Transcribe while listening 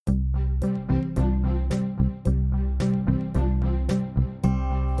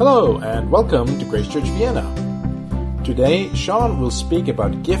Hello and welcome to Grace Church Vienna. Today, Sean will speak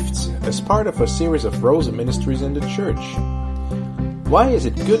about gifts as part of a series of Rosa Ministries in the church. Why is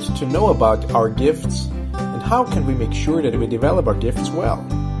it good to know about our gifts, and how can we make sure that we develop our gifts well?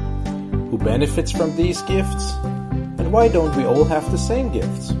 Who benefits from these gifts, and why don't we all have the same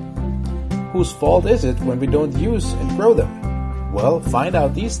gifts? Whose fault is it when we don't use and grow them? Well, find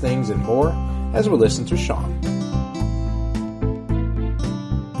out these things and more as we listen to Sean.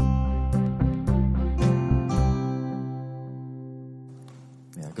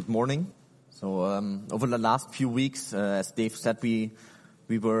 Good morning. So over the last few weeks, as Dave said, we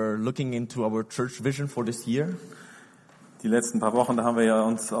were looking into our church vision for this year. Die letzten paar Wochen, da haben wir ja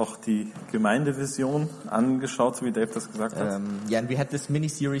uns auch die Gemeindevision angeschaut, so wie Dave das gesagt hat. And we had this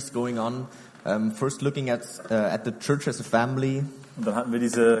mini-series going on. First looking at the church as a family. Und dann hatten wir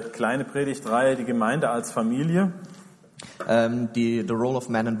diese kleine Predigtreihe, die Gemeinde als Familie. The role of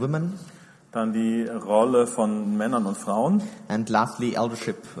men and women. Dann die Rolle von Männern und Frauen. And lastly,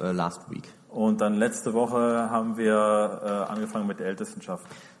 eldership last week. Und dann letzte Woche haben wir angefangen mit der Ältestenschaft.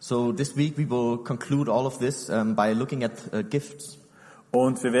 So this week we will conclude all of this by looking at gifts.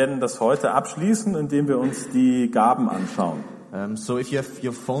 Und wir werden das heute abschließen, indem wir uns die Gaben anschauen. So if you have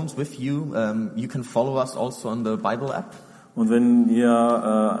your phones with you, you can follow us also on the Bible app. Und wenn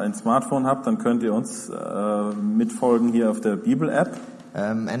ihr ein Smartphone habt, dann könnt ihr uns mitfolgen hier auf der Bibel-App.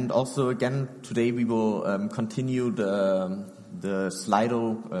 And also again today we will continue the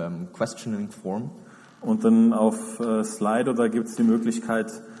Slido questioning form. Und dann auf Slido, da gibt es die Möglichkeit,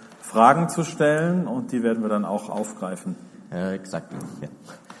 Fragen zu stellen, und die werden wir dann auch aufgreifen. Exactly. Yeah.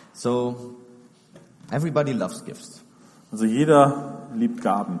 So everybody loves gifts. Also jeder liebt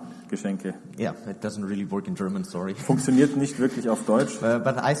Gaben, Geschenke. Yeah, it doesn't really work in German, sorry. Funktioniert nicht wirklich auf Deutsch.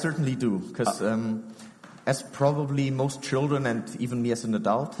 But I certainly do, because as probably most children and even me as an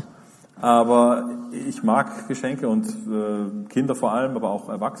adult. Aber ich mag Geschenke und Kinder vor allem, aber auch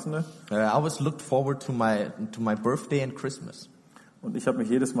Erwachsene. I always looked forward to my birthday and Christmas. Und ich habe mich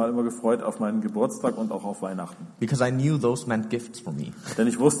jedes Mal immer gefreut auf meinen Geburtstag und auch auf Weihnachten. Because I knew those meant gifts for me. Denn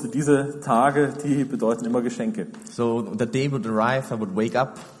ich wusste, diese Tage, die bedeuten immer Geschenke. So the day would arrive, I would wake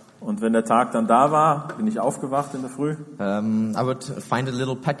up. Und wenn der Tag dann da war, bin ich aufgewacht in der Früh. I would find a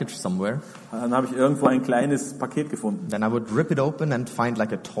little package somewhere. Dann habe ich irgendwo ein kleines Paket gefunden. Then I would rip it open and find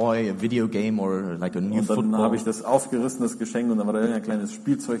like a toy, a video game or like a new football. Und dann habe ich das aufgerissen, das Geschenk, und dann war da irgendein kleines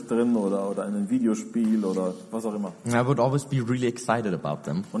Spielzeug drin oder ein Videospiel oder was auch immer. And I would always be really excited about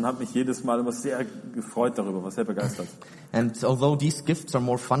them. Und habe mich jedes Mal immer sehr gefreut darüber, war sehr begeistert. And although these gifts are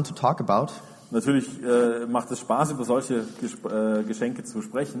more fun to talk about, natürlich macht es Spaß, über solche Geschenke zu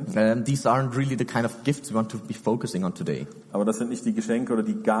sprechen. These aren't really the kind of gifts we want to be focusing on today. Aber das sind nicht die Geschenke oder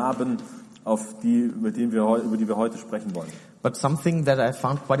die Gaben, über die wir heute sprechen wollen. But something that I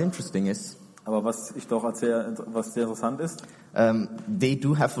found quite interesting is, aber was sehr interessant ist, they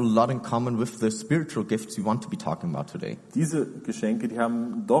do have a lot in common with the spiritual gifts we want to be talking about today. Diese Geschenke, die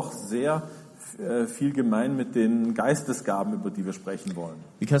haben doch sehr viel gemein mit den Geistesgaben, über die wir sprechen wollen.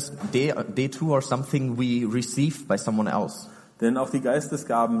 Because they too are something we receive by someone else. Denn auch die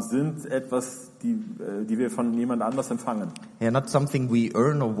Geistesgaben sind etwas, die wir von jemand anders empfangen. Yeah, not something we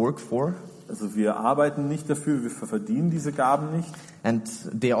earn or work for. Also wir arbeiten nicht dafür, wir verdienen diese Gaben nicht. And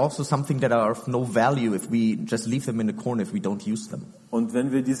they are also something that are of no value if we just leave them in the corner if we don't use them. Und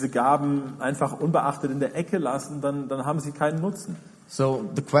wenn wir diese Gaben einfach unbeachtet in der Ecke lassen, dann haben sie keinen Nutzen. So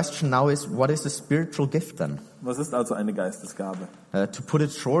the question now is, what is a spiritual gift then? Was ist also eine Geistesgabe? To put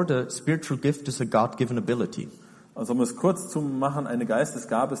it short, a spiritual gift is a God-given ability. Also um es kurz zu machen, eine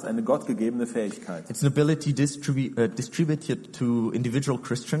Geistesgabe ist eine gottgegebene Fähigkeit. It's an ability distributed to individual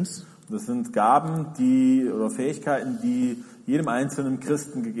Christians. Das sind Gaben, oder Fähigkeiten, die jedem einzelnen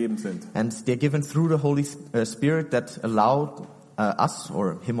Christen gegeben sind. And they're given through the Holy Spirit that allow us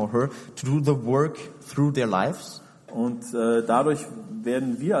or him or her to do the work through their lives. Und dadurch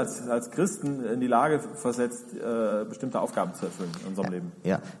werden wir als Christen in die Lage versetzt, bestimmte Aufgaben zu erfüllen in unserem Leben.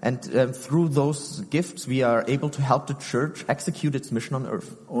 Yeah, and through those gifts we are able to help the church execute its mission on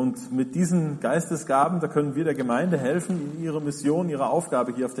earth. Und mit diesen Geistesgaben, da können wir der Gemeinde helfen, ihre Mission, ihre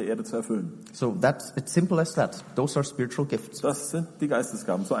Aufgabe hier auf der Erde zu erfüllen. So it's simple as that. Those are spiritual gifts. Das sind die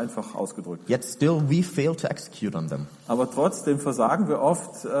Geistesgaben, so einfach ausgedrückt. Yet still we fail to execute on them. Aber trotzdem versagen wir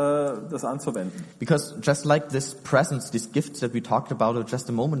oft, das anzuwenden. Because just like this presence, these gifts that we talked about just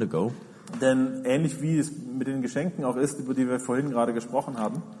a moment ago, Denn ähnlich wie es mit den Geschenken auch ist, über die wir vorhin gerade gesprochen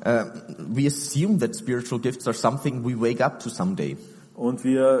haben, we assume that spiritual gifts are something we wake up to someday. Und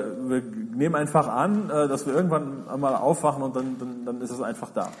wir nehmen einfach an, dass wir irgendwann einmal aufwachen und dann ist es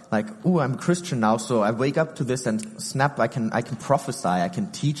einfach da. Like, oh, I'm a Christian now, so I wake up to this and snap, I can prophesy, I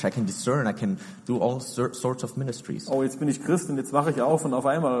can teach, I can discern, I can do all sorts of ministries. Oh, jetzt bin ich Christ und jetzt wache ich auf und auf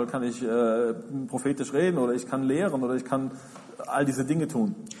einmal kann ich prophetisch reden oder ich kann lehren oder ich kann all diese Dinge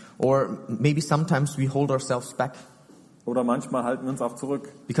tun. Or maybe sometimes we hold ourselves back. Oder manchmal halten wir uns auch zurück.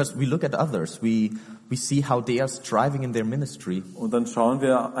 Because we look at others, we see how they are striving in their ministry. Und dann schauen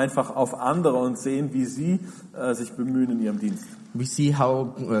wir einfach auf andere und sehen, wie sie sich bemühen in ihrem Dienst. We see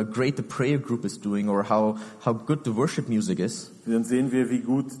how great the prayer group is doing or how good the worship music is. Dann sehen wir, wie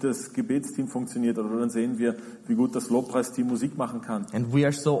gut das Gebetsteam funktioniert oder dann sehen wir, wie gut das Lobpreisteam Musik machen kann. And we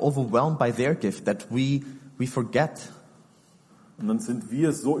are so overwhelmed by their gift that we forget. Und dann sind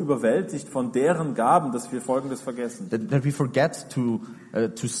wir so überwältigt von deren Gaben, dass wir Folgendes vergessen. That we forget to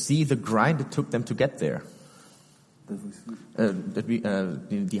see the grind it took them to get there.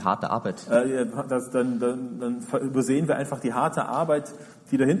 Die harte Arbeit. Dann übersehen wir einfach die harte Arbeit,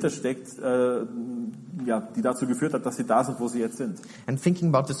 die dahinter steckt, die dazu geführt hat, dass sie da sind, wo sie jetzt sind. And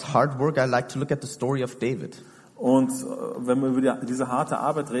thinking about this hard work, I like to look at the story of David. Und wenn wir über diese harte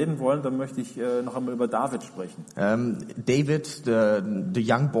Arbeit reden wollen, dann möchte ich noch einmal über David sprechen. David, the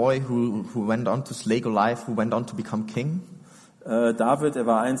young boy who went on to slay Goliath, who went on to become king. David, er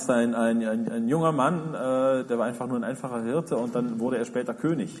war einst ein junger Mann, der war einfach nur ein einfacher Hirte und dann wurde er später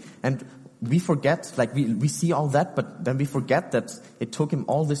König. And we forget, like we see all that, but then we forget that it took him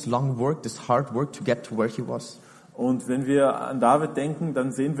all this long work, this hard work to get to where he was. Und wenn wir an David denken,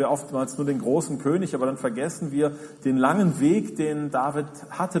 dann sehen wir oftmals nur den großen König, aber dann vergessen wir den langen Weg, den David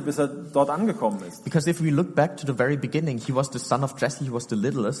hatte, bis er dort angekommen ist. Because if we look back to the very beginning, he was the son of Jesse, he was the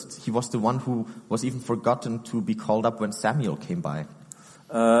littlest, he was the one who was even forgotten to be called up when Samuel came by.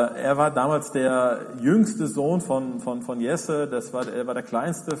 Er war damals der jüngste Sohn von Jesse, er war der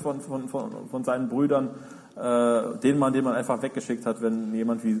kleinste von seinen Brüdern, den man einfach weggeschickt hat, wenn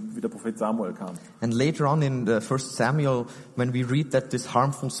jemand wie der Prophet Samuel kam. And later on in the first Samuel, when we read that this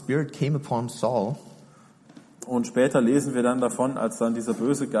harmful spirit came upon Saul, und später lesen wir dann davon, als dann dieser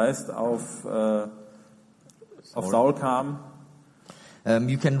böse Geist auf Saul kam.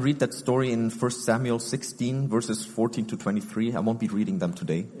 You can read that story in 1 Samuel 16, verses 14 to 23. I won't be reading them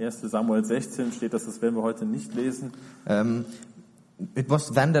today. 1. Samuel 16 steht, das werden wir heute nicht lesen. It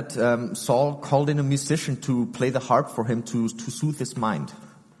was then that Saul called in a musician to play the harp for him to soothe his mind.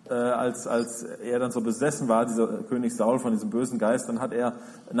 Als er dann so besessen war, dieser König Saul von diesem bösen Geist, dann hat er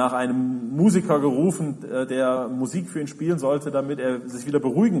nach einem Musiker gerufen, der Musik für ihn spielen sollte, damit er sich wieder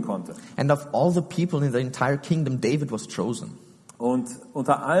beruhigen konnte. And of all the people in the entire kingdom, David was chosen. Und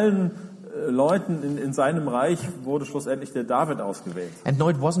unter allen Leuten in seinem Reich wurde schlussendlich der David ausgewählt. And no,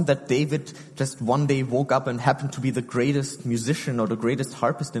 it wasn't that David just one day woke up and happened to be the greatest musician or the greatest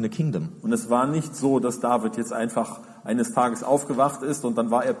harpist in the kingdom. Und es war nicht so, dass David jetzt einfach eines Tages aufgewacht ist und dann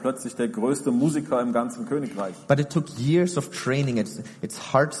war er plötzlich der größte Musiker im ganzen Königreich. But it took years of training.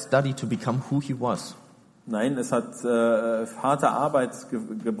 It's hard study to become who he was. Nein, es hat harte Arbeit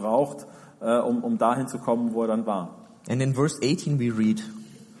gebraucht, um dahin zu kommen, wo er dann war. And in verse 18 we read,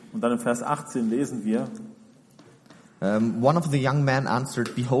 und dann im Vers 18 lesen wir, one of the young men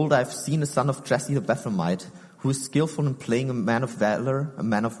answered, "Behold, I have seen a son of Jesse the Bethlehemite, who is skillful in playing a man of valor, a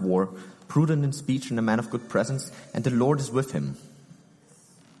man of war, prudent in speech and a man of good presence, and the Lord is with him."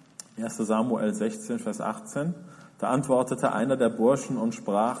 1. Samuel 16, Vers 18. Da antwortete einer der Burschen und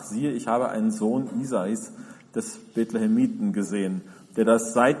sprach, siehe, ich habe einen Sohn Isais des Bethlehemiten gesehen, der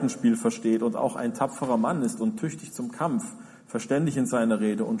das Saitenspiel versteht und auch ein tapferer Mann ist und tüchtig zum Kampf, verständig in seiner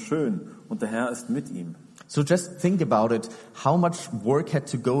Rede und schön, und der Herr ist mit ihm. So just think about it, how much work had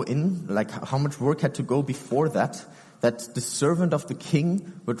to go before that the servant of the king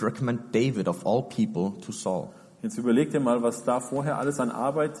would recommend David of all people to Saul. Jetzt überleg dir mal, was da vorher alles an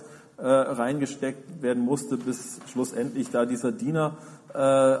Arbeit reingesteckt werden musste, bis schlussendlich da dieser Diener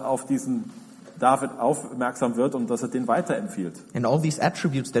auf diesen David aufmerksam wird und dass er den weiterempfiehlt. And all these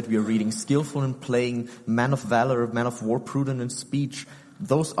attributes that we are reading, skillful in playing, man of valor, man of war, prudent in speech,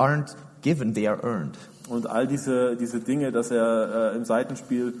 those aren't given, they are earned. Und all diese Dinge, dass er im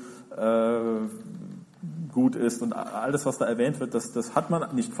Saitenspiel gut ist und alles, was da erwähnt wird, das hat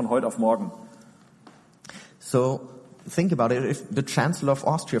man nicht von heute auf morgen. So think about it, if the Chancellor of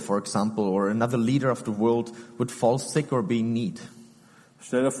Austria, for example, or another leader of the world would fall sick or be in need.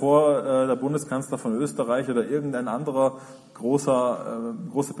 Stell dir vor, der Bundeskanzler von Österreich oder irgendein anderer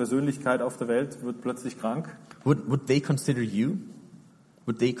große Persönlichkeit auf der Welt wird plötzlich krank. Would they consider you?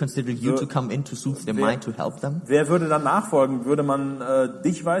 Would they consider you to come in to soothe their mind, to help them? Wer würde dann nachfolgen? Würde man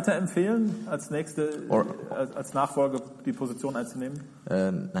dich weiterempfehlen, als als Nachfolger die Position einzunehmen?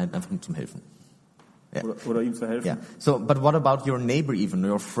 Nein, einfach nur zum Helfen. Yeah. Oder ihm zu helfen? Yeah. So, but what about your neighbor even,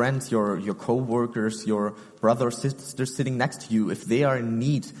 your friends, your co-workers, your brother or sister sitting next to you? If they are in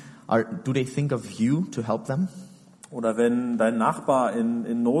need, do they think of you to help them? Oder wenn dein Nachbar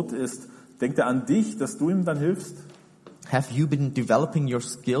in Not ist, denkt er an dich, dass du ihm dann hilfst? Have you been developing your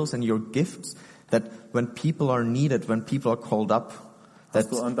skills and your gifts that when people are needed, when people are called up, that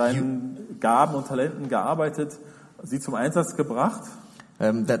hast du an deinen Gaben und Talenten gearbeitet, sie zum Einsatz gebracht?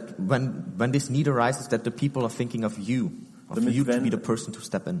 That when this need arises, that the people are thinking of you to be the person to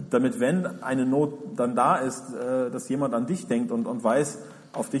step in. Damit, wenn eine Not dann da ist, dass jemand an dich denkt und weiß,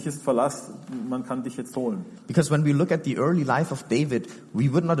 auf dich ist Verlass, man kann dich jetzt holen. Because when we look at the early life of David,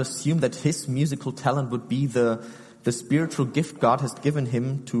 we would not assume that his musical talent would be the spiritual gift God has given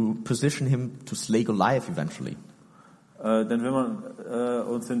him to position him to slay Goliath eventually. Denn wenn man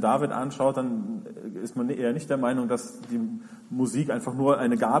uns den David anschaut, dann ist man eher nicht der Meinung, dass die Musik einfach nur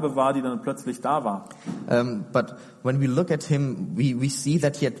eine Gabe war, die dann plötzlich da war. But when we look at him, we see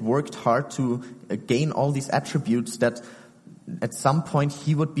that he had worked hard to gain all these attributes that at some point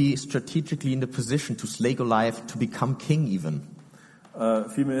he would be strategically in the position to slay Goliath, to become king even.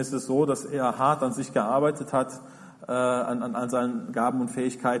 Vielmehr ist es so, dass er hart an sich gearbeitet hat, an seinen Gaben und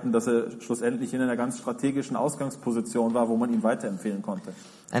Fähigkeiten, dass er schlussendlich in einer ganz strategischen Ausgangsposition war, wo man ihn weiterempfehlen konnte.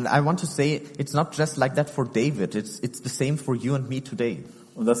 And I want to say, it's not just like that for David, it's the same for you and me today.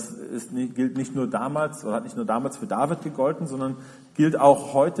 Und das gilt nicht nur damals, oder hat nicht nur damals für David gegolten, sondern gilt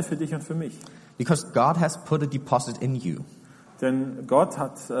auch heute für dich und für mich. Because God has put a deposit in you. Denn Gott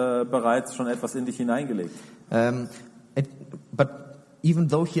hat bereits schon etwas in dich hineingelegt. But even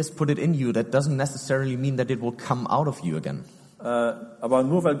though He has put it in you, that doesn't necessarily mean that it will come out of you again. Aber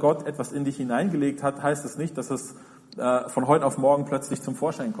nur weil Gott etwas in dich hineingelegt hat, heißt es nicht, dass es von heute auf morgen plötzlich zum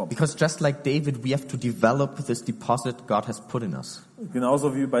Vorschein kommt. Because just like David, we have to develop this deposit God has put in us.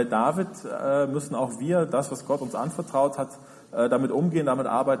 Genauso wie bei David müssen auch wir das, was Gott uns anvertraut hat, damit umgehen, damit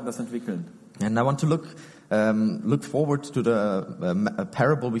arbeiten, das entwickeln. And I want to look forward to the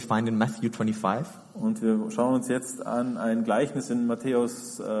parable we find in Matthew 25. Und wir schauen uns jetzt an ein Gleichnis in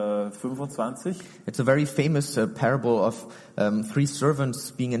Matthäus 25. It's a very famous parable of 3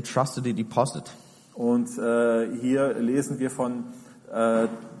 servants being entrusted a deposit. Und hier lesen wir von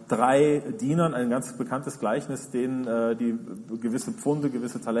 3 Dienern, ein ganz bekanntes Gleichnis, denen die gewisse Pfunde,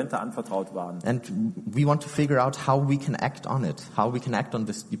 gewisse Talente anvertraut waren. And we want to figure out how we can act on it, how we can act on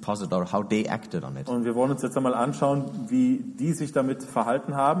this deposit or how they acted on it. Und wir wollen uns jetzt einmal anschauen, wie die sich damit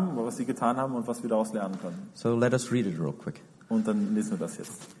verhalten haben, was sie getan haben und was wir daraus lernen können. So let us read it real quick. Und dann lesen wir das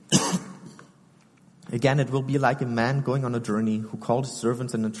jetzt. Again, it will be like a man going on a journey who called his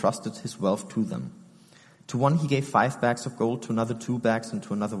servants and entrusted his wealth to them. To one he gave 5 bags of gold, to another 2 bags, and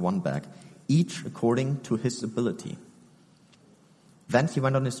to another 1 bag, each according to his ability. Then he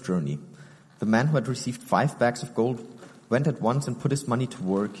went on his journey. The man who had received 5 bags of gold went at once and put his money to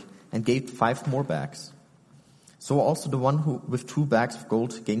work and gave 5 more bags. So also the one who with 2 bags of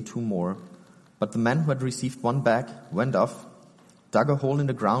gold gained 2 more. But the man who had received 1 bag went off, dug a hole in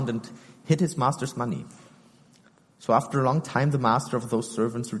the ground, and hid his master's money. So after a long time the master of those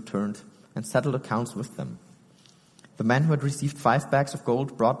servants returned and settled accounts with them. The man who had received 5 bags of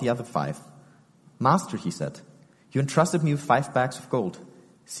gold brought the other 5. Master, he said, you entrusted me with 5 bags of gold.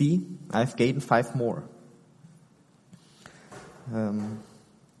 See, I have gained 5 more.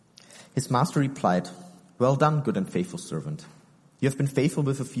 His master replied, well done, good and faithful servant. You have been faithful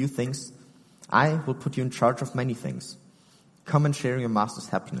with a few things. I will put you in charge of many things. Come and share your master's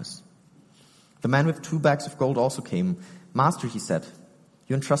happiness. The man with 2 bags of gold also came. Master, he said,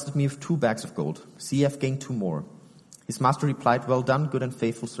 you entrusted me with 2 bags of gold. See, I have gained 2 more. His master replied, well done, good and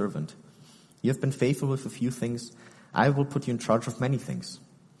faithful servant. You have been faithful with a few things. I will put you in charge of many things.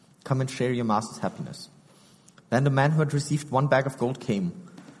 Come and share your master's happiness. Then the man who had received 1 bag of gold came.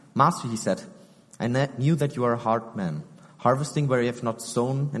 Master, he said, I knew that you are a hard man, harvesting where you have not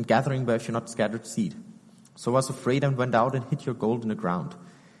sown and gathering where you have not scattered seed. So I was afraid and went out and hid your gold in the ground.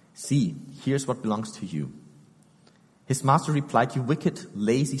 See, here's what belongs to you. His master replied, you wicked,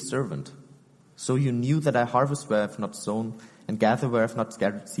 lazy servant. So you knew that I harvest where I have not sown and gather where I have not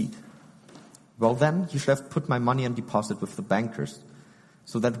scattered seed. Well then, you should have put my money on deposit with the bankers,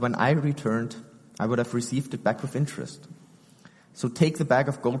 so that when I returned, I would have received it back with interest. So take the bag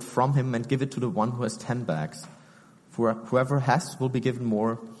of gold from him and give it to the one who has 10 bags. For whoever has will be given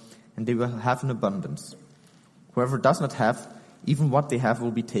more, and they will have an abundance. Whoever does not have, even what they have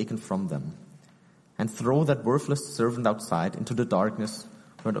will be taken from them. And throw that worthless servant outside into the darkness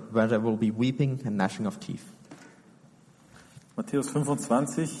where there will be weeping and gnashing of teeth. Matthäus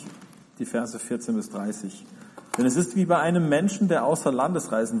 25, die Verse 14 bis 30. Denn es ist wie bei einem Menschen, der außer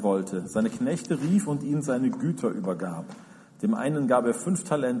Landes reisen wollte, seine Knechte rief und ihnen seine Güter übergab. Dem einen gab er 5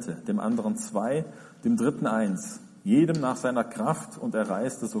 Talente, dem anderen 2, dem dritten 1, jedem nach seiner Kraft, und er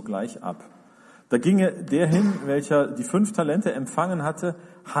reiste sogleich ab. Da ginge der hin, welcher die 5 Talente empfangen hatte,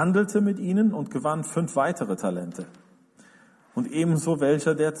 handelte mit ihnen und gewann 5 weitere Talente. Und ebenso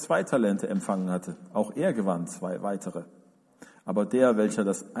welcher, der 2 Talente empfangen hatte, auch er gewann 2 weitere. Aber der, welcher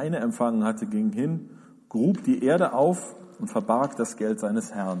das eine empfangen hatte, ging hin, grub die Erde auf und verbarg das Geld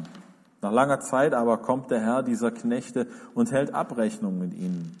seines Herrn. Nach langer Zeit aber kommt der Herr dieser Knechte und hält Abrechnung mit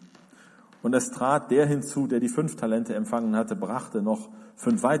ihnen. Und es trat der hinzu, der die 5 Talente empfangen hatte, brachte noch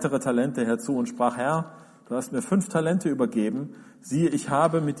 5 weitere Talente herzu und sprach: Herr, du hast mir 5 Talente übergeben, siehe, ich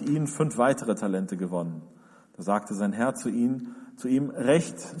habe mit ihnen 5 weitere Talente gewonnen. Da sagte sein Herr zu ihm: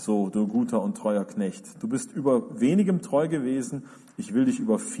 Recht so, du guter und treuer Knecht. Du bist über wenigem treu gewesen, ich will dich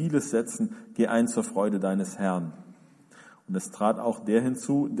über vieles setzen, geh ein zur Freude deines Herrn. Und es trat auch der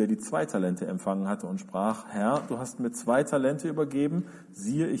hinzu, der die 2 Talente empfangen hatte und sprach: Herr, du hast mir 2 Talente übergeben,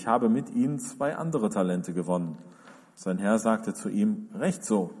 siehe, ich habe mit ihnen 2 andere Talente gewonnen. Sein Herr sagte zu ihm: Recht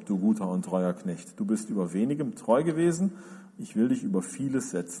so, du guter und treuer Knecht. Du bist über wenigem treu gewesen, ich will dich über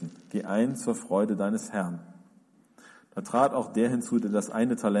vieles setzen. Geh ein zur Freude deines Herrn. Da trat auch der hinzu, der das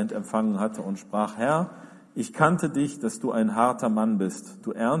eine Talent empfangen hatte und sprach: Herr, ich kannte dich, dass du ein harter Mann bist.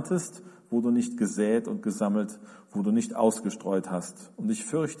 Du erntest, wo du nicht gesät und gesammelt, wo du nicht ausgestreut hast. Und ich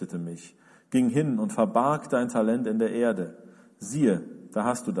fürchtete mich, ging hin und verbarg dein Talent in der Erde. Siehe, da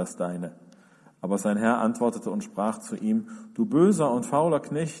hast du das deine. Aber sein Herr antwortete und sprach zu ihm: Du böser und fauler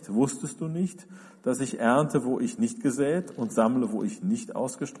Knecht, wusstest du nicht, dass ich ernte, wo ich nicht gesät und sammle, wo ich nicht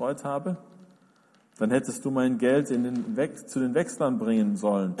ausgestreut habe? Dann hättest du mein Geld zu den Wechslern bringen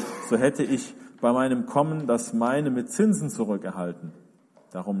sollen. So hätte ich bei meinem Kommen das meine mit Zinsen zurückerhalten.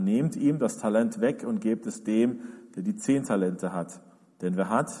 Darum nehmt ihm das Talent weg und gebt es dem, der die 10 Talente hat. Denn wer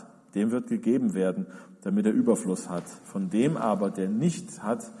hat, dem wird gegeben werden, damit er Überfluss hat. Von dem aber, der nichts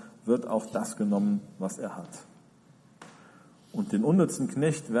hat, wird auch das genommen, was er hat. Und den unnützen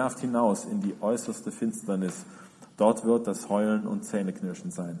Knecht werft hinaus in die äußerste Finsternis. Dort wird das Heulen und Zähneknirschen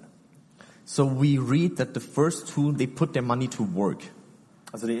sein. So we read that the first 2, they put their money to work.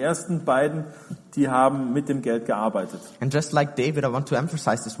 Also die ersten beiden, die haben mit dem Geld gearbeitet. And just like David, I want to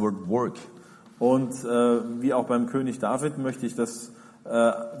emphasize this word work. Und wie auch beim König David möchte ich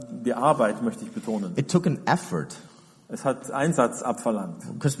die Arbeit möchte ich betonen. It took an effort. Es hat Einsatz abverlangt.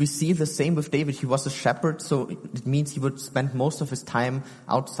 Because we see the same with David. He was a shepherd, so it means he would spend most of his time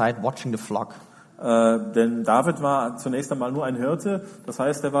outside watching the flock. Denn David war zunächst einmal nur ein Hirte, das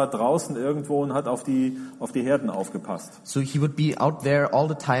heißt, er war draußen irgendwo und hat auf die Herden aufgepasst. So he would be out there all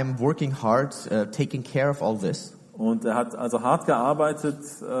the time working hard, taking care of all this. Und er hat also hart gearbeitet,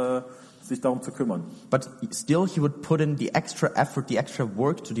 sich darum zu kümmern. But still he would put in the extra effort, the extra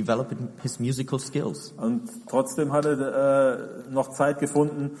work to develop his musical skills. Und trotzdem hat er noch Zeit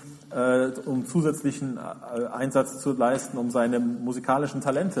gefunden, um zusätzlichen Einsatz zu leisten, um seine musikalischen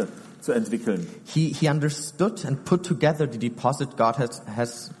Talente zu entwickeln. He understood and put together the deposit God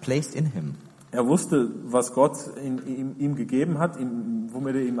has placed in him. Er wusste, was Gott ihm gegeben hat,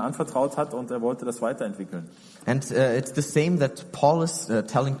 womit er ihm anvertraut hat, und er wollte das weiterentwickeln. And it's the same that Paul is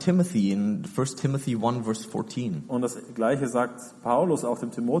telling Timothy in 1 Timothy 1 verse 14. Und das Gleiche sagt Paulus auch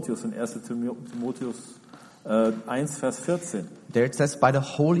dem Timotheus in 1. Timotheus 1 Vers 14. There it says, by the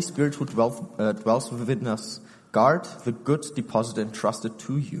Holy Spirit who dwells within us, guard the good deposit entrusted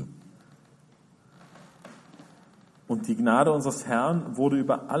to you. Und die Gnade unseres Herrn wurde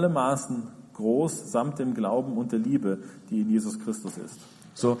über alle Maßen groß, samt dem Glauben und der Liebe, die in Jesus Christus ist.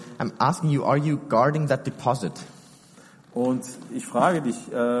 So I'm asking you, are you guarding that deposit? Und ich frage dich,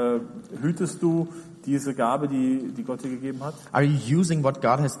 hütest du diese Gabe, die Gott dir gegeben hat? Are you using what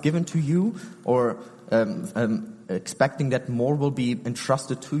God has given to you, or expecting that more will be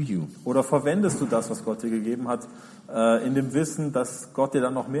entrusted to you? Oder verwendest du das, was Gott dir gegeben hat, in dem Wissen, dass Gott dir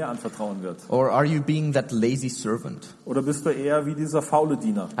dann noch mehr anvertrauen wird? Or are you being that lazy servant? Oder bist du eher wie dieser faule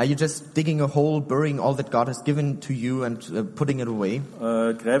Diener? Are you just digging a hole, burying all that God has given to you and putting it away?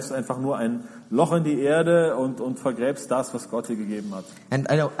 Gräbst einfach nur ein Loch in die Erde und vergräbst das, was Gott dir gegeben hat.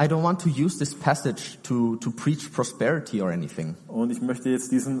 And I don't want to use this passage to preach prosperity or anything. Und ich möchte jetzt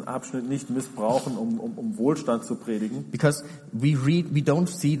diesen Abschnitt nicht missbrauchen, um Wohlstand zu predigen. Because we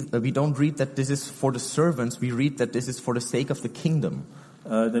don't read that this is for the servants. We read that this is for the sake of the kingdom.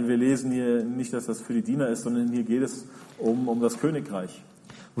 Denn wir lesen hier nicht, dass das für die Diener ist, sondern hier geht es um das Königreich.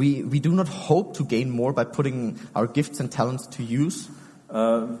 We do not hope to gain more by putting our gifts and talents to use.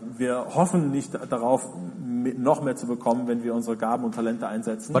 Wir hoffen nicht darauf, noch mehr zu bekommen, wenn wir unsere Gaben und Talente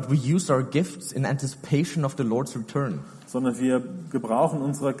einsetzen, but we use our gifts in anticipation of the Lord's return. sondern wir gebrauchen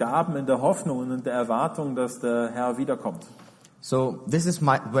unsere Gaben in der Hoffnung und in der Erwartung, dass der Herr wiederkommt. So this is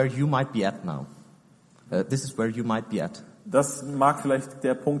where you might be at now. This is where you might be at. Das mag vielleicht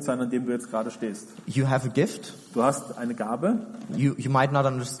der Punkt sein, an dem du jetzt gerade stehst. You have a gift. Du hast eine Gabe. You might not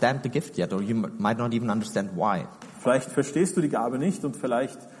understand the gift yet, or you might not even understand why. Vielleicht verstehst du die Gabe nicht und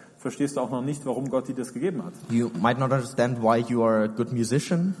vielleicht verstehst du auch noch nicht, warum Gott dir das gegeben hat. You might not understand why you are a good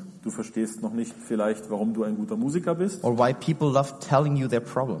musician, Du verstehst noch nicht vielleicht, warum du ein guter Musiker bist or why people love telling you their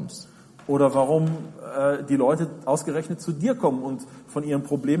problems. oder warum die Leute ausgerechnet zu dir kommen und von ihren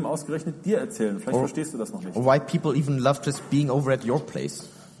Problemen ausgerechnet dir erzählen. Vielleicht verstehst du das noch nicht. Or why people even love just being over at your place.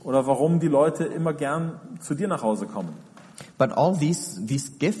 Oder warum die Leute immer gern zu dir nach Hause kommen. But all these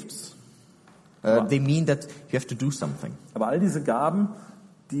gifts, they mean that you have to do something. Aber all diese Gaben,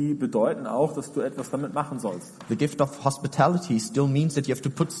 die bedeuten auch, dass du etwas damit machen sollst. The gift of hospitality still means that you have to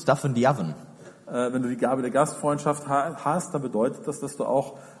put stuff in the oven. Wenn du die Gabe der Gastfreundschaft hast, dann bedeutet das, dass du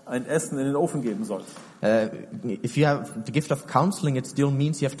auch ein Essen in den Ofen geben sollst. If you have the gift of counseling, it still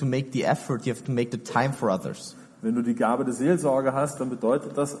means you have to make the effort, you have to make the time for others. Wenn du die Gabe der Seelsorge hast, dann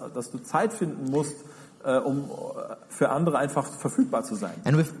bedeutet das, dass du Zeit finden musst, um für andere einfach verfügbar zu sein.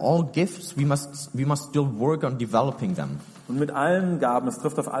 And with all gifts, we must still work on developing them. Und mit allen Gaben, es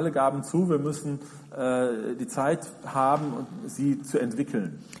trifft auf alle Gaben zu, wir müssen die Zeit haben, sie zu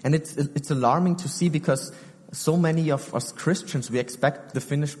entwickeln. And it's alarming to see because so many of us Christians, we expect the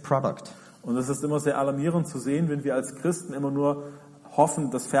finished product. Und es ist immer sehr alarmierend zu sehen, wenn wir als Christen immer nur hoffen,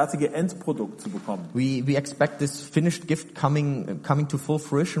 das fertige Endprodukt zu bekommen. We expect this finished gift coming to full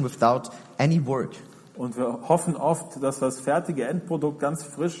fruition without any work. Und wir hoffen oft, dass das fertige Endprodukt ganz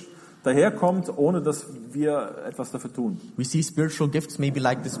frisch daherkommt, ohne dass wir etwas dafür tun. We see spiritual gifts maybe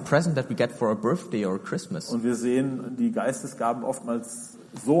like this present that we get for our birthday or Christmas. Und wir sehen die Geistesgaben oftmals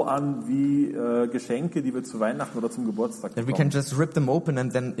so an wie Geschenke, die wir zu Weihnachten oder zum Geburtstag That we can bekommen. just rip them open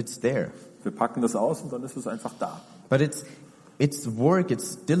and then it's there. Wir packen das aus und dann ist es einfach da. But it's work,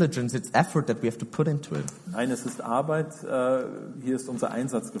 it's diligence, it's effort that we have to put into it. Nein, es ist Arbeit, hier ist unser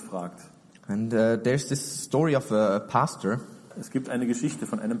Einsatz gefragt. And there's this story of a pastor. Es gibt eine Geschichte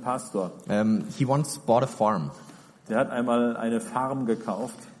von einem Pastor. He once bought a farm. Der hat einmal eine Farm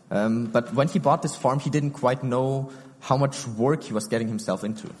gekauft. But when he bought this farm, he didn't quite know how much work he was getting himself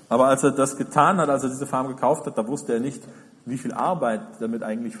into. Aber als er das getan hat, als er diese Farm gekauft hat, da wusste er nicht, wie viel Arbeit damit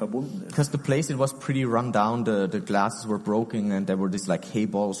eigentlich verbunden ist. Because the place, it was pretty run down, the glasses were broken and there were these like hay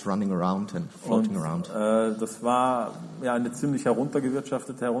balls running around and floating around. Das war ja eine ziemlich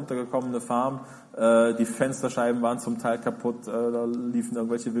heruntergekommene Farm. Die Fensterscheiben waren zum Teil kaputt, da liefen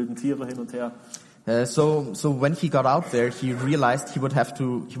irgendwelche wilden Tiere hin und her. So when he got out there, he realized he would have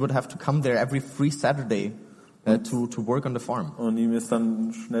to come there every free Saturday to work on the farm. Und ihm ist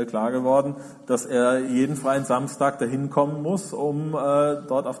dann schnell klar geworden, dass er jeden freien Samstag dahin kommen muss, um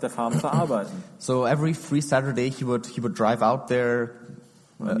dort auf der Farm zu arbeiten. So every free Saturday he would drive out there.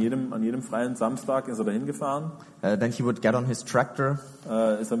 An jedem freien Samstag ist er dahin gefahren. Then he would get on his tractor.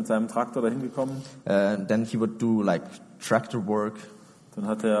 Ist er mit seinem Traktor dahin gekommen. Then he would do like tractor work. Dann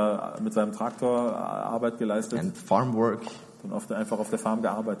hat er mit seinem Traktor Arbeit geleistet. And farm work. Dann einfach auf der Farm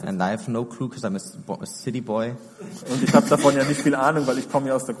gearbeitet. And I have no clue because I'm a city boy. Und ich habe davon ja nicht viel Ahnung, weil ich komme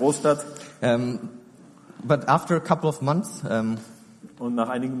ja aus der Großstadt. But after a couple of months, und nach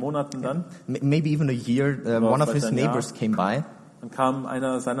einigen Monaten dann, maybe even a year, one of his neighbors came by. Dann kam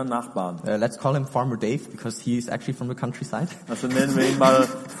einer seiner Nachbarn. Let's call him Farmer Dave because he is actually from the countryside. Also nennen wir ihn mal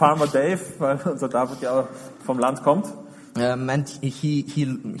Farmer Dave, weil unser David ja vom Land kommt. And he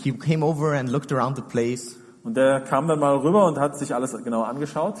came over and looked around the place. Und der kam dann mal rüber und hat sich alles genau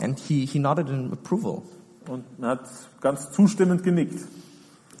angeschaut. And he nodded in approval. Und hat ganz zustimmend genickt.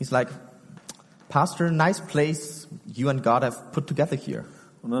 He's like, Pastor, nice place you and God have put together here.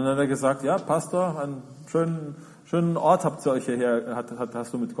 Und dann hat er gesagt, ja, Pastor, einen schönen Ort habt ihr euch hierher,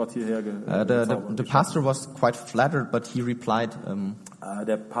 hast du mit Gott hierher The pastor was quite flattered, but he replied,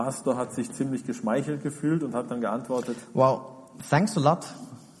 der Pastor hat sich ziemlich geschmeichelt gefühlt und hat dann geantwortet, well, thanks a lot.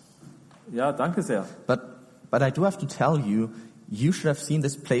 Ja, danke sehr. But I do have to tell you, you should have seen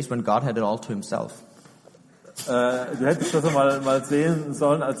this place when God had it all to himself. Du hättest das mal sehen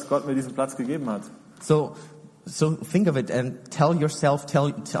sollen, als Gott mir diesen Platz gegeben hat. So think of it and tell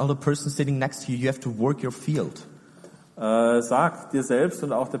the person sitting next to you, you have to work your field. Sag dir selbst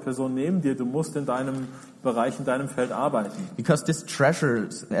und auch der Person neben dir, du musst in deinem Bereich, in deinem Feld arbeiten. Because this treasure,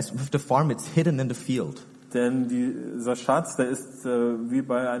 as with the farm, it's hidden in the field. Denn dieser Schatz, der ist wie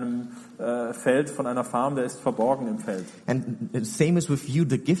bei einem Feld von einer Farm, der ist verborgen im Feld. And the same is with you,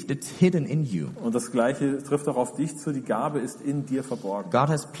 the gift it's hidden in you. Und das Gleiche trifft auch auf dich zu, die Gabe ist in dir verborgen. God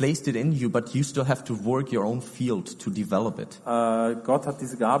has placed it in you, but you still have to work your own field to develop it. Gott hat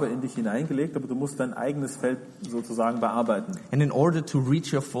diese Gabe in dich hineingelegt, aber du musst dein eigenes Feld sozusagen bearbeiten. And in order to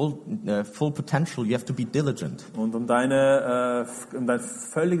reach your full potential, you have to be diligent. Und um dein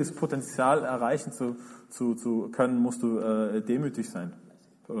völliges Potenzial erreichen zu können, musst du demütig sein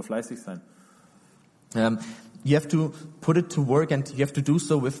oder fleißig sein. You have to put it to work and you have to do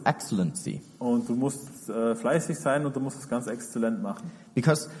so with excellency. Und du musst fleißig sein und du musst es ganz exzellent machen.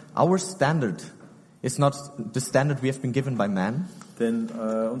 Because our standard is not the standard we have been given by man. Denn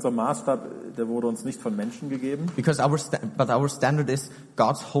unser Maßstab, der wurde uns nicht von Menschen gegeben. Because our standard is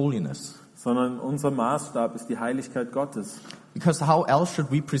God's holiness. Sondern unser Maßstab ist die Heiligkeit Gottes. Because how else should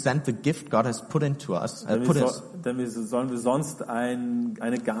we present the gift God has put into us? Denn wie sollen wir sonst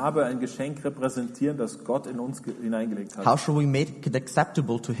eine Gabe, ein Geschenk repräsentieren, das Gott in uns hineingelegt hat? How shall we make it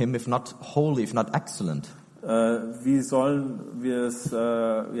acceptable to Him if not holy, if not excellent? Wie sollen wir es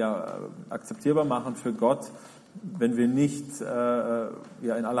akzeptierbar machen für Gott, wenn wir nicht in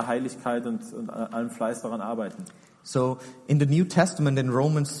aller Heiligkeit und allem Fleiß daran arbeiten? So in the New Testament, in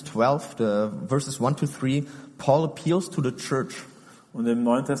Romans 12, verses 1 to 3, Paul appeals to the church. Und im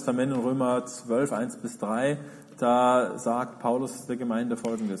Neuen Testament in Römer 12, 1 bis 3, da sagt Paulus der Gemeinde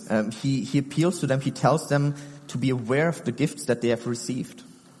Folgendes. He appeals to them, he tells them to be aware of the gifts that they have received.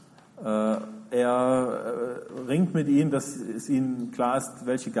 Er ringt mit ihnen, dass es ihnen klar ist,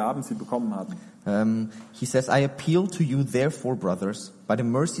 welche Gaben sie bekommen haben. He says, I appeal to you therefore, brothers, by the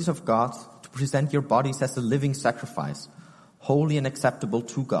mercies of God, to present your bodies as a living sacrifice, holy and acceptable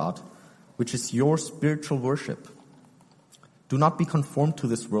to God, which is your spiritual worship. Do not be conformed to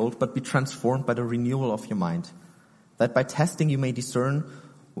this world, but be transformed by the renewal of your mind, that by testing you may discern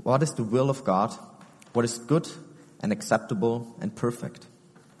what is the will of God, what is good and acceptable and perfect.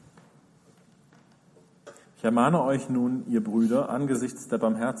 Ich ermahne euch nun, ihr Brüder, angesichts der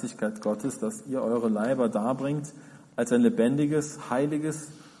Barmherzigkeit Gottes, dass ihr eure Leiber darbringt als ein lebendiges,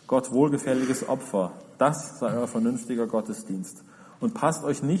 heiliges, Gott wohlgefälliges Opfer. Das sei euer vernünftiger Gottesdienst. Und passt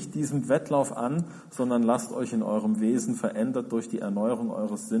euch nicht diesem Wettlauf an, sondern lasst euch in eurem Wesen verändert durch die Erneuerung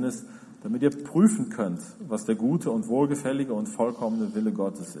eures Sinnes, damit ihr prüfen könnt, was der gute und wohlgefällige und vollkommene Wille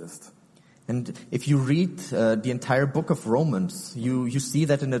Gottes ist. And if you read the entire book of Romans, you see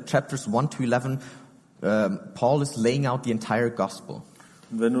that in the chapters 1 to 11, Paul is laying out the entire gospel.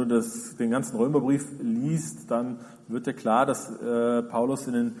 Und wenn du den ganzen Römerbrief liest, dann wird dir klar, dass Paulus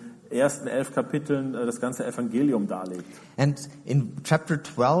in den ersten 11 Kapiteln das ganze Evangelium darlegt. And in chapter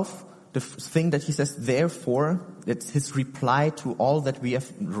 12, the thing that he says, therefore, it's his reply to all that we have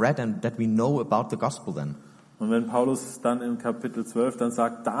read and that we know about the gospel then. Und wenn Paulus dann in Kapitel 12 dann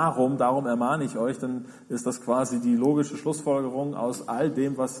sagt, darum ermahne ich euch, dann ist das quasi die logische Schlussfolgerung aus all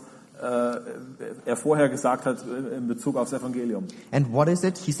dem, was er vorher gesagt hat in Bezug aufs Evangelium. And what is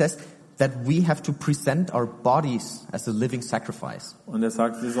it? He says that we have to present our bodies as a living sacrifice. Und er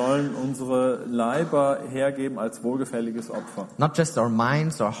sagt, wir sollen unsere Leiber hergeben als wohlgefälliges Opfer. Not just our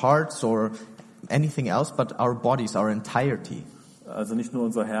minds, our hearts or anything else, but our bodies, our entirety. Also nicht nur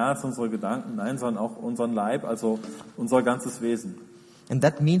unser Herz, unsere Gedanken, nein, sondern auch unseren Leib, also unser ganzes Wesen. And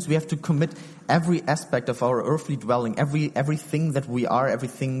that means we have to commit every aspect of our earthly dwelling, everything that we are,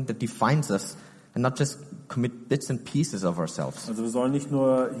 everything that defines us, and not just commit bits and pieces of ourselves. Also wir sollen nicht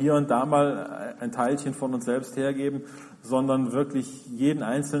nur hier und da mal ein Teilchen von uns selbst hergeben, sondern wirklich jeden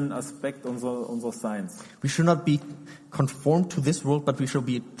einzelnen Aspekt unseres Seins. We should not be conformed to this world, but we should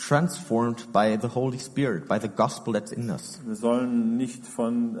be transformed by the Holy Spirit, by the gospel that's in us. Wir sollen nicht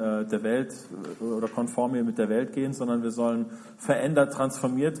von der Welt oder konform mit der Welt gehen, sondern wir sollen verändert,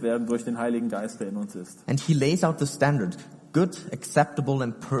 transformiert werden durch den Heiligen Geist, der in uns ist. And he lays out the standard, good, acceptable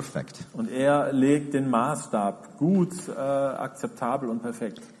and perfect. Und er legt den Maßstab, gut, akzeptabel und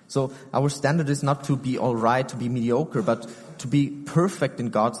perfekt. So our standard is not to be all right, to be mediocre, but to be perfect in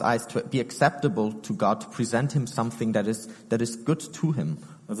God's eyes, to be acceptable to God, to present Him something that is good to Him.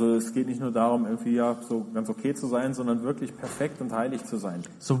 Also es geht nicht nur darum, irgendwie so ganz okay zu sein, sondern wirklich perfekt und heilig zu sein.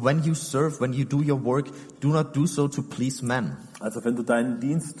 So when you serve, when you do your work, do not do so to please men. Also wenn du deinen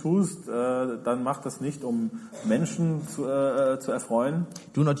Dienst tust, dann mach das nicht, um Menschen zu erfreuen.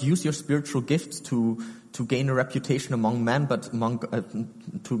 Do not use your spiritual gifts to gain a reputation among men, but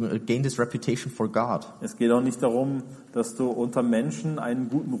to gain this reputation for God. Es geht auch nicht darum, dass du unter Menschen einen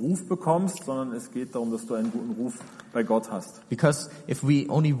guten Ruf bekommst, sondern es geht darum, dass du einen guten Ruf bei Gott hast. Because if we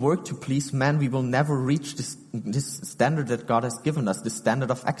only work to please men, we will never reach standard that God has given us, this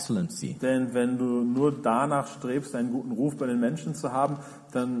standard of excellency. Denn wenn du nur danach strebst, einen guten Ruf bei den Menschen zu haben,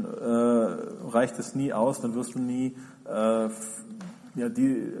 dann reicht es nie aus, dann wirst du nie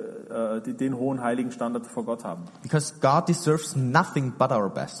den hohen heiligen Standard vor Gott haben. Because God deserves nothing but our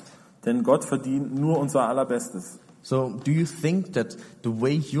best. Denn Gott verdient nur unser Allerbestes. So do you think that the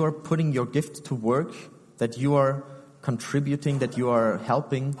way you are putting your gift to work, that you are contributing, that you are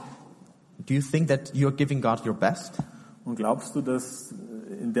helping, do you think that you are giving God your best? Und glaubst du, dass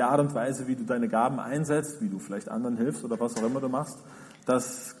in der Art und Weise, wie du deine Gaben einsetzt, wie du vielleicht anderen hilfst oder was auch immer du machst,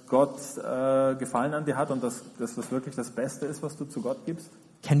 dass Gott Gefallen an dir hat und dass das wirklich das Beste ist, was du zu Gott gibst?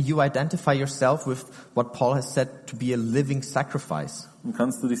 Can you identify yourself with what Paul has said to be a living sacrifice? Und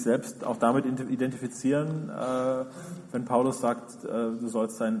kannst du dich selbst auch damit identifizieren, wenn Paulus sagt, du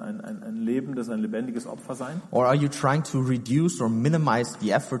sollst ein lebendes, ein lebendiges Opfer sein? Or are you trying to reduce or minimize the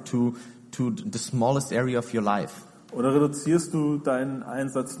effort to the smallest area of your life? Oder reduzierst du deinen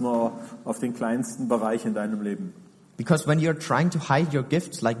Einsatz nur auf den kleinsten Bereich in deinem Leben? Because when you're trying to hide your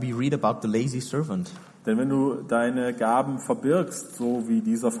gifts, like we read about the lazy servant, Denn wenn du deine Gaben verbirgst, so wie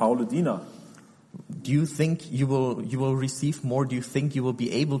dieser faule Diener, do you think you will receive more? Do you think you will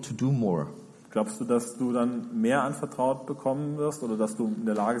be able to do more? glaubst du, dass du dann mehr anvertraut bekommen wirst oder dass du in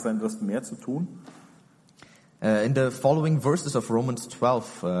der Lage sein wirst, mehr zu tun? In the following verses of Romans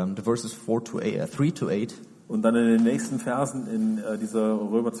 12, the verses 3 to 8, Und dann in den nächsten Versen in dieser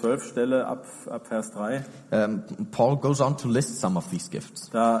Römer 12 Stelle ab Vers 3, Paul goes on to list some of these gifts.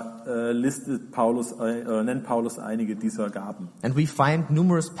 da nennt Paulus einige dieser Gaben. And we find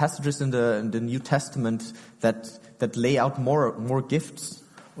numerous passages in the New Testament that lay out more gifts.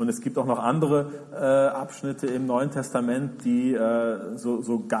 Und es gibt auch noch andere Abschnitte im Neuen Testament, die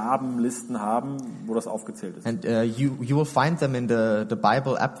so Gabenlisten haben, wo das aufgezählt ist. And you will find them in the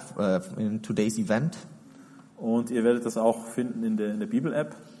Bible app in today's event. Und ihr werdet das auch finden in der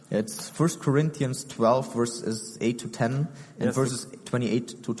Bibel-App. It's 1 Corinthians 12 verses 8 to 10 and Yes. verses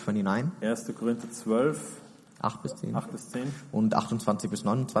 28 to 29. 1. Korinther 12, 8 bis 10 8 bis 10. und 28 bis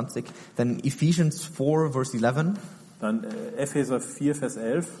 29. Then Ephesians 4 verse 11 Dann Epheser 4, Vers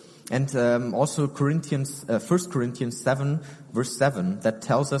 11. and also 1 Corinthians 7 verse 7 that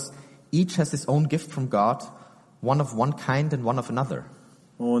tells us each has his own gift from God, one of one kind and one of another.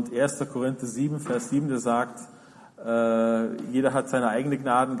 Und 1. Korinther 7, Vers 7, der sagt, jeder hat seine eigene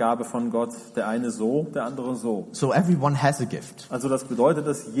Gnadengabe von Gott, der eine so, der andere so. So everyone has a gift. Also das bedeutet,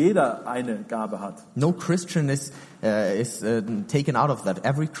 dass jeder eine Gabe hat. No Christian is taken out of that.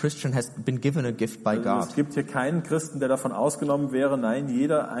 Every Christian has been given a gift by God. Es gibt hier keinen Christen, der davon ausgenommen wäre. Nein,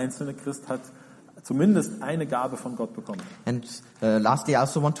 jeder einzelne Christ hat zumindest eine Gabe von Gott bekommen. And lastly, I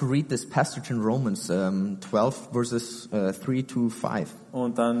also want to read this passage in Romans 12 verses 3 to 5.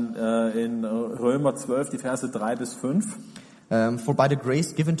 Und dann in Römer 12, die Verse 3 bis 5. For by the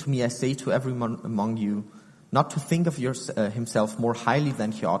grace given to me, I say to everyone among you, not to think of himself more highly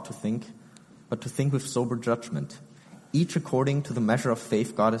than he ought to think, but to think with sober judgment, each according to the measure of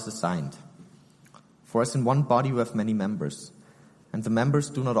faith God has assigned. For as in one body we have many members, and the members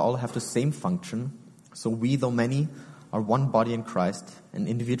do not all have the same function, so we, though many, are one body in Christ, and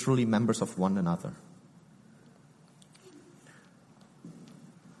individually members of one another.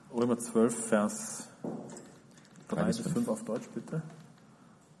 Römer 12, Vers 3 bis 5 auf Deutsch, bitte.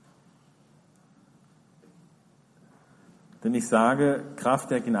 Denn ich sage,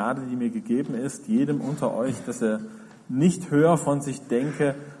 Kraft der Gnade, die mir gegeben ist, jedem unter euch, dass er nicht höher von sich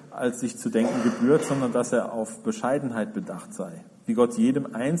denke, als sich zu denken gebührt, sondern dass er auf Bescheidenheit bedacht sei, wie Gott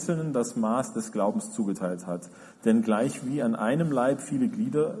jedem Einzelnen das Maß des Glaubens zugeteilt hat. Denn gleich wie an einem Leib viele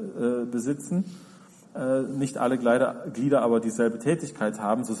Glieder besitzen, nicht alle Glieder aber dieselbe Tätigkeit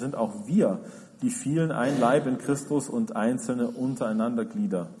haben, so sind auch wir, die vielen, ein Leib in Christus und einzelne untereinander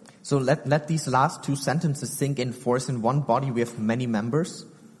Glieder. So let these last two sentences sink in. For as in one body we have many members.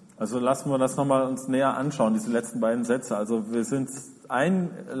 Also lassen wir das nochmal uns näher anschauen, diese letzten beiden Sätze. Also wir sind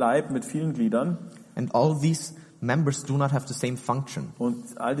ein Leib mit vielen Gliedern. And all these members do not have the same function.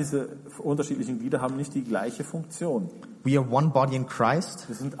 Und all diese unterschiedlichen Glieder haben nicht die gleiche Funktion. We are one body in Christ,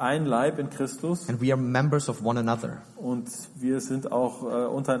 Wir sind ein Leib in Christus and we are members of one another. und wir sind auch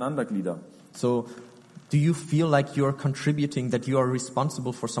untereinander Glieder. So, do you feel like you are contributing, that you are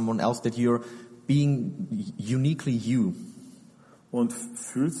responsible for someone else, that you're being uniquely you? Und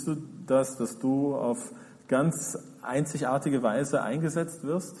fühlst du das, dass du auf ganz einzigartige Weise eingesetzt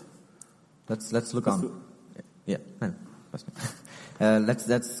wirst? Let's look on. Yeah, no,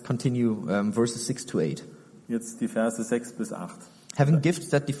 let's continue verses 6 to 8. Jetzt die Verse 6 bis 8. Having gifts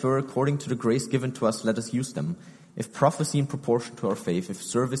that differ according to the grace given to us, let us use them. If prophecy in proportion to our faith, if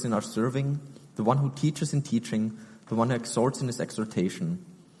service in our serving, the one who teaches in teaching, the one who exhorts in his exhortation,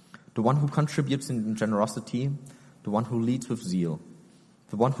 the one who contributes in generosity, the one who leads with zeal,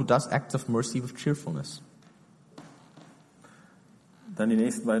 the one who does acts of mercy with cheerfulness. Dann die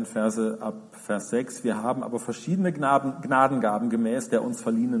nächsten beiden Verse ab Vers 6. Wir haben aber verschiedene Gnadengaben gemäß der uns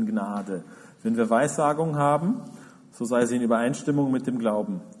verliehenen Gnade. Wenn wir Weissagung haben, so sei sie in Übereinstimmung mit dem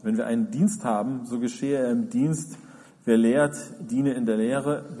Glauben. Wenn wir einen Dienst haben, so geschehe er im Dienst. Wer lehrt, diene in der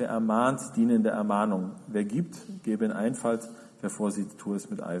Lehre. Wer ermahnt, diene in der Ermahnung. Wer gibt, gebe in Einfalt. Wer vorsieht, tue es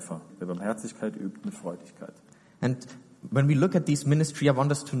mit Eifer. Wer Barmherzigkeit übt, mit Freudigkeit. And when we look at these ministry, I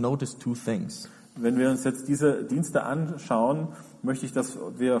want us to notice two things. Wenn wir uns jetzt diese Dienste anschauen, möchte ich, dass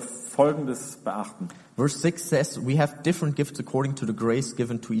wir Folgendes beachten. Verse 6 says, we have different gifts according to the grace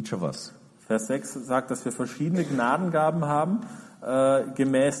given to each of us. Vers 6 sagt, dass wir verschiedene Gnadengaben haben,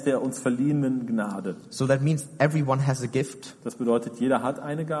 gemäß der uns verliehenen Gnade. So that means everyone has a gift. Das bedeutet, jeder hat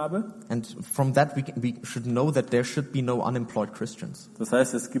eine Gabe. And from that we should know that there should be no unemployed Christians. Das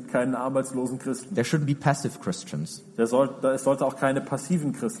heißt, es gibt keinen arbeitslosen Christen. There shouldn't be passive Christians. Es sollte auch keine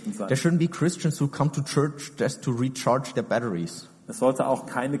passiven Christen sein. There shouldn't be Christians who come to church just to recharge their batteries. Es sollte auch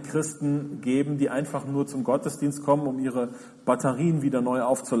keine Christen geben, die einfach nur zum Gottesdienst kommen, um ihre Batterien wieder neu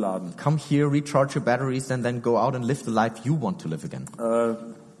aufzuladen. Come here, recharge your batteries, and then go out and live the life you want to live again.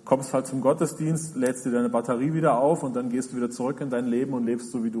 Kommst halt zum Gottesdienst, lädst dir deine Batterie wieder auf und dann gehst du wieder zurück in dein Leben und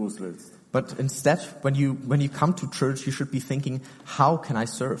lebst so, wie du es willst. But instead, when you come to church, you should be thinking, how can I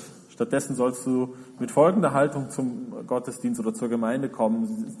serve? Stattdessen sollst du mit folgender Haltung zum Gottesdienst oder zur Gemeinde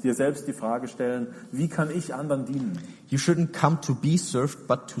kommen, dir selbst die Frage stellen, wie kann ich anderen dienen? You shouldn't come to be served,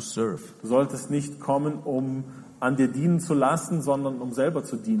 but to serve. Du solltest nicht kommen, um an dir dienen zu lassen, sondern um selber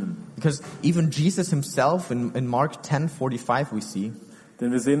zu dienen. Because even Jesus himself, in Mark 10:45 we see,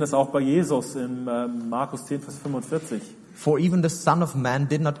 denn wir sehen das auch bei Jesus in Markus 10, Vers 45. For even the Son of Man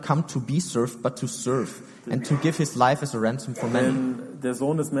did not come to be served, but to serve, and to give his life as a ransom for many. Denn der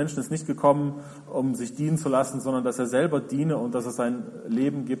Sohn des Menschen ist nicht gekommen, um sich dienen zu lassen, sondern dass er selber diene und dass er sein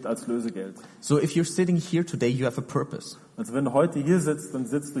Leben gibt als Lösegeld. So if you're sitting here today, you have a purpose. Also wenn du heute hier sitzt, dann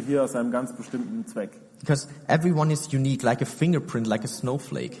sitzt du hier aus einem ganz bestimmten Zweck. Because everyone is unique, like a fingerprint, like a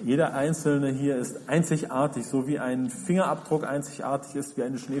snowflake. Jeder Einzelne hier ist einzigartig, so wie ein Fingerabdruck einzigartig ist, wie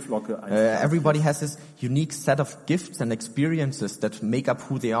eine Schneeflocke einzigartig. Everybody has this unique set of gifts and experiences that make up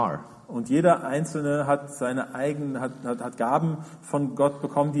who they are. Und jeder Einzelne hat seine eigenen, hat Gaben von Gott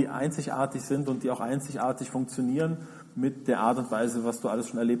bekommen, die einzigartig sind und die auch einzigartig funktionieren mit der Art und Weise, was du alles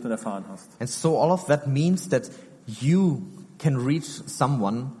schon erlebt und erfahren hast. And so all of that means that you can reach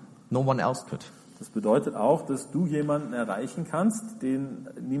someone no one else could. Das bedeutet auch, dass du jemanden erreichen kannst, den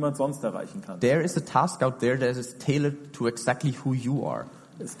niemand sonst erreichen kann. There is a task out there that is tailored to exactly who you are.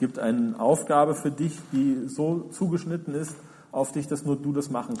 Es gibt eine Aufgabe für dich, die so zugeschnitten ist auf dich, dass nur du das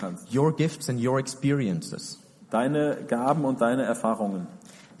machen kannst. Your gifts and your experiences. Deine Gaben und deine Erfahrungen.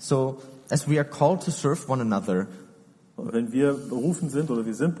 So, as we are called to serve one another, Und wenn wir berufen sind oder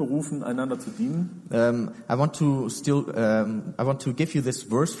wir sind berufen, einander zu dienen, I want to give you this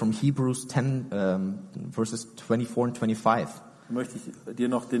verse from Hebrews 10, verses 24 and 25. möchte ich dir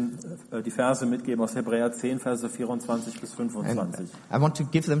noch die Verse mitgeben aus Hebräer 10, Verse 24 bis 25. And I want to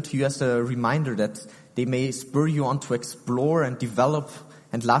give them to you as a reminder that they may spur you on to explore and develop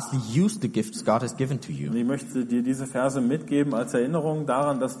and lastly use the gifts God has given to Und you. ich möchte dir diese Verse mitgeben als Erinnerung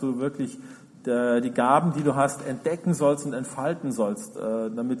daran, dass du wirklich die Gaben, die du hast, entdecken sollst und entfalten sollst,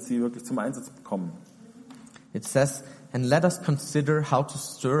 damit sie wirklich zum Einsatz kommen. It says, and let us consider how to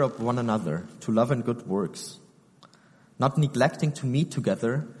stir up one another to love and good works, not neglecting to meet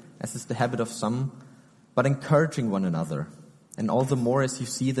together, as is the habit of some, but encouraging one another, and all the more as you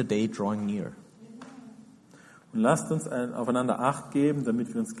see the day drawing near. Und lasst uns aufeinander Acht geben,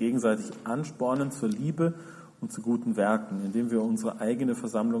 damit wir uns gegenseitig anspornen zur Liebe und zu guten Werken, indem wir unsere eigene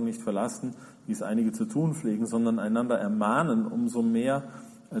Versammlung nicht verlassen, wie es einige zu tun pflegen, sondern einander ermahnen, umso mehr,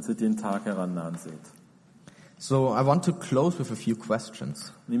 als ihr den Tag herannahen seht. So I want to close with a few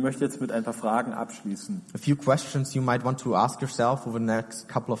questions. Und ich möchte jetzt mit ein paar Fragen abschließen. A few questions you might want to ask yourself over the next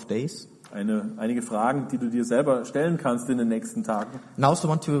couple of days. Einige Fragen, die du dir selber stellen kannst in den nächsten Tagen. And I also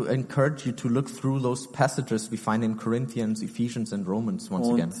want to encourage you to look through those passages we find in Corinthians, Ephesians and Romans once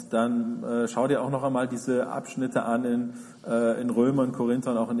again. Und dann schau dir auch noch einmal diese Abschnitte an in Römern,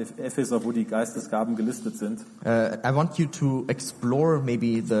 Korinther und auch in Epheser, wo die Geistesgaben gelistet sind. I want you to explore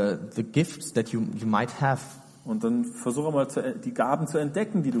maybe the gifts that you might have. Und dann versuche mal die Gaben zu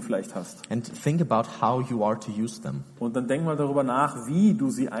entdecken, die du vielleicht hast. And think about how you are to use them. Und dann denk mal darüber nach, wie du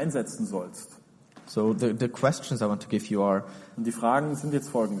sie einsetzen sollst. So the questions I want to give you are, Und die Fragen sind jetzt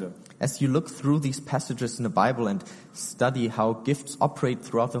folgende. as you look through these passages in the Bible and study how gifts operate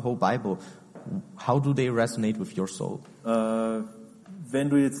throughout the whole Bible, how do they resonate with your soul? Wenn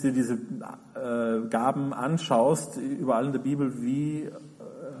du jetzt dir diese Gaben anschaust, überall in der Bibel,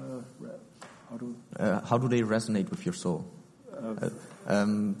 How do they resonate with your soul?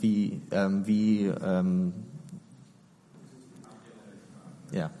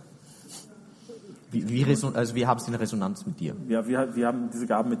 Wie haben sie eine Resonanz mit dir? Ja, wie haben diese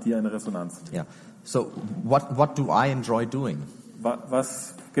Gaben mit dir eine Resonanz? Yeah. So what do I enjoy doing?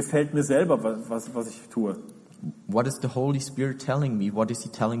 Was gefällt mir selber, was ich tue? What is the Holy Spirit telling me? What is He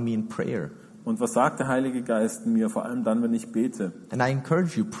telling me in prayer? Und was sagt der Heilige Geist mir, vor allem dann, wenn ich bete? And I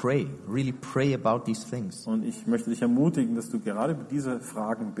encourage you, pray. Really pray about these things. Und ich möchte dich ermutigen, dass du gerade über diese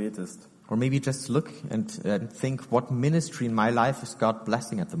Fragen betest. Or maybe just look and think, what ministry in my life is God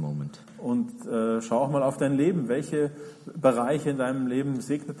blessing at the moment? Und schau auch mal auf dein Leben. Welche Bereiche in deinem Leben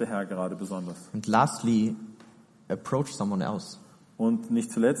segnet der Herr gerade besonders? And lastly, approach someone else. Und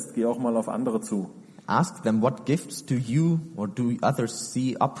nicht zuletzt, geh auch mal auf andere zu. Ask them, what gifts do you or do others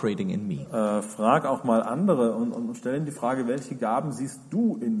see operating in me? Frag auch mal andere und stell ihnen die Frage, welche Gaben siehst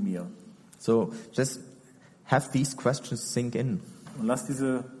du in mir? So just have these questions sink in. Und lass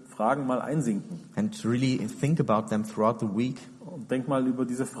diese Fragen mal einsinken. And really think about them throughout the week. Und denk mal über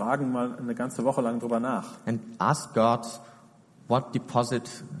diese Fragen mal eine ganze Woche lang drüber nach. And ask God, what deposit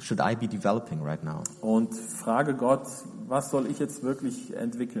should I be developing right now? Und frage Gott, was soll ich jetzt wirklich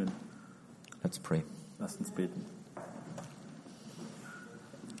entwickeln? Let's pray. Lasst uns beten.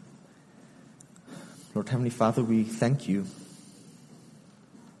 Lord Heavenly Father, we thank you.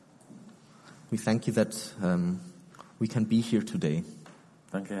 We thank you that we can be here today.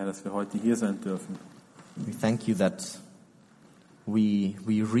 Danke, Herr, dass wir heute hier sein dürfen. We thank you that we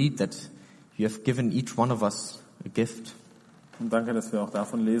read that you have given each one of us a gift. Und danke, dass wir auch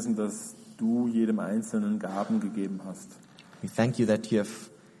davon lesen, dass du jedem Einzelnen Gaben gegeben hast. We thank you that you have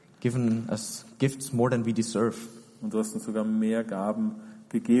given us gifts more than we deserve. Und du hast uns sogar mehr Gaben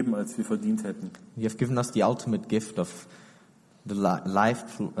gegeben, als wir verdient hätten. You have given us the ultimate gift of the life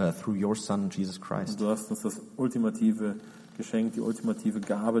through your Son, Jesus Und Christ. du hast uns das ultimative Geschenk, die ultimative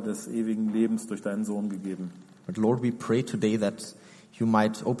Gabe des ewigen Lebens durch deinen Sohn gegeben. But Lord, we pray today that you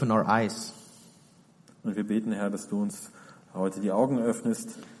might open our eyes, Und wir beten, Herr, dass du uns heute die Augen öffnest,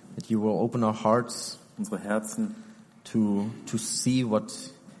 that you will open our hearts unsere Herzen, to see what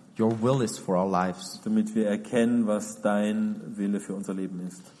your will is for our lives, damit wir erkennen, was dein Wille für unser Leben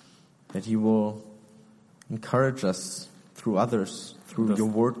ist. that you will encourage us through others, through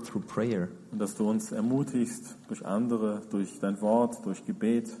your word, through prayer, Und dass du uns ermutigst durch andere, durch dein Wort, durch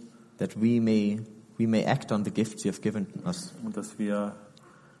Gebet. that we may act on the gifts you have given us, Und dass wir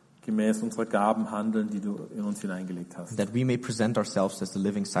gemäß unserer Gaben handeln, die du in uns hineingelegt hast. that we may present ourselves as a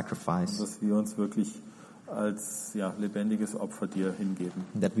living Und sacrifice, dass wir uns wirklich als lebendiges Opfer dir hingeben.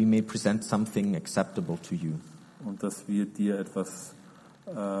 that we may present something acceptable to you. Und dass wir dir etwas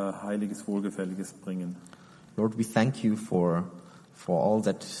Heiliges, Wohlgefälliges bringen. Lord, we thank you for all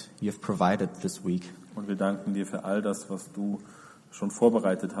that you have provided this week. Und wir danken dir für all das, was du schon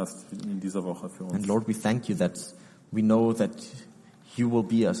vorbereitet hast in dieser Woche für uns. And Lord, we thank you that we know that you will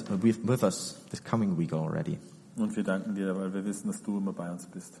be with us this coming week already. Und wir danken dir, weil wir wissen, dass du immer bei uns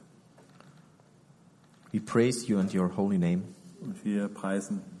bist. We praise you and your holy name. Und wir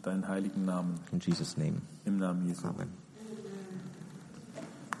preisen deinen heiligen Namen In Jesus' name. im Namen Jesu. Amen.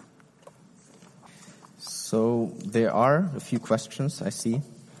 So there are a few questions I see.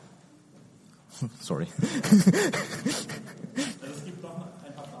 Sorry. Es gibt noch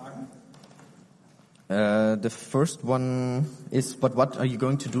ein paar Fragen. The first one is, but what are you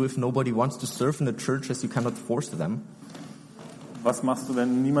going to do if nobody wants to serve in the church as you cannot force them? Was machst du,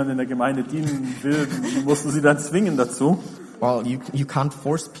 wenn niemand in der Gemeinde dienen will? Musst du sie dann zwingen dazu? Well, you can't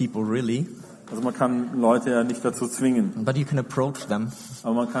force people really, Also man kann Leute ja nicht dazu zwingen, but you can approach them.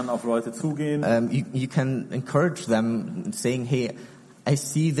 aber man kann auf Leute zugehen. You can encourage them saying, hey, I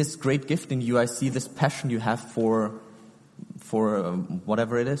see this great gift in you. I see this passion you have for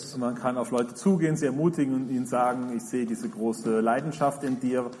whatever it is. Man kann auf Leute zugehen, sie ermutigen und ihnen sagen, ich sehe diese große Leidenschaft in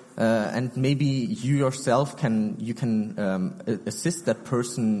dir. And maybe you yourself can assist that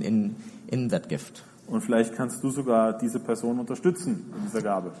person in that gift. Und vielleicht kannst du sogar diese Person unterstützen in dieser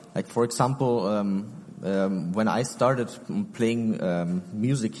Gabe. Like for example, when I started playing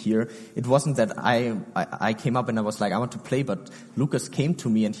music here, it wasn't that I came up and I was like, I want to play, but Lucas came to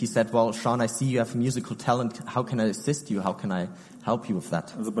me and he said, well, Sean, I see you have musical talent. How can I assist you? How can I help you with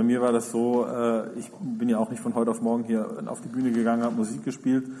that? Also bei mir war das so, ich bin ja auch nicht von heute auf morgen hier auf die Bühne gegangen, habe Musik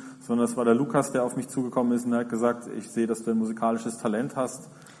gespielt, sondern es war der Lukas, der auf mich zugekommen ist und hat gesagt, ich sehe, dass du ein musikalisches Talent hast,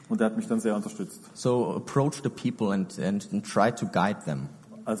 und der hat mich dann sehr unterstützt. So approach the people and try to guide them.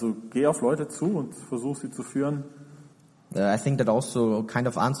 Also geh auf Leute zu und versuch sie zu führen. I think that also kind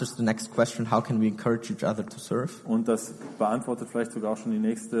of answers the next question, how can we encourage each other to serve? Und das beantwortet vielleicht sogar auch schon die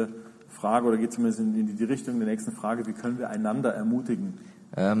nächste Frage oder geht zumindest in die Richtung der nächsten Frage, wie können wir einander ermutigen?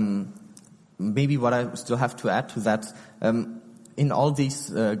 Maybe what I still have to add to that, in all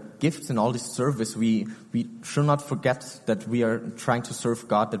these gifts, in all this service, we should not forget that we are trying to serve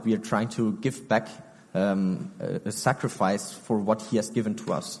God, that we are trying to give back a sacrifice for what He has given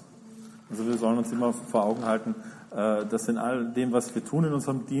to us. Also wir sollen uns immer vor Augen halten, dass in all dem, was wir tun in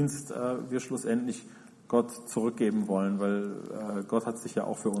unserem Dienst, wir schlussendlich Gott zurückgeben wollen, weil Gott hat sich ja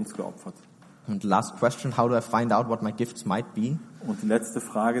auch für uns geopfert. And last question, how do I find out what my gifts might be? Und die letzte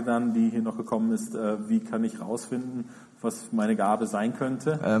Frage dann, die hier noch gekommen ist, wie kann ich rausfinden, was meine Gabe sein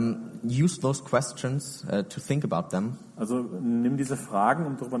könnte? Use those questions to think about them. Also nimm diese Fragen,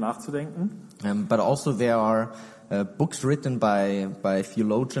 um darüber nachzudenken. But also there are books written by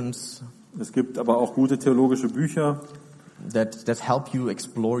theologians. Es gibt aber auch gute theologische Bücher, that help you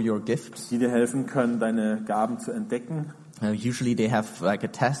explore your gifts. die dir helfen können, deine Gaben zu entdecken. Usually they have like a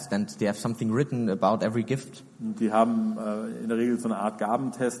test and they have something written about every gift. Und die haben in der Regel so eine Art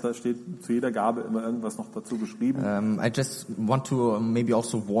Gabentest, da steht zu jeder Gabe immer irgendwas noch dazu geschrieben. I just want to maybe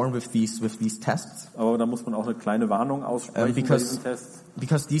also warn with these tests. Aber da muss man auch eine kleine Warnung aussprechen bei diesen Tests.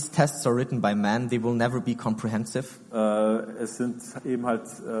 Because these tests are written by man, they will never be comprehensive. Es sind eben halt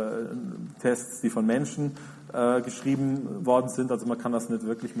Tests, die von Menschen geschrieben worden sind, also man kann das nicht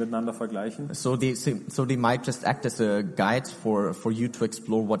wirklich miteinander vergleichen. So they might just act as a guide for you to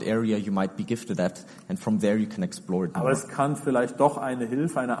explore what area you might be gifted at, and from there you can explore it more. Aber es kann vielleicht doch eine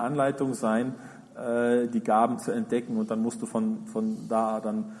Hilfe, eine Anleitung sein, die Gaben zu entdecken, und dann musst du von da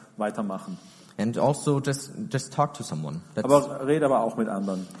dann weitermachen. And also just talk to someone. Aber red aber auch mit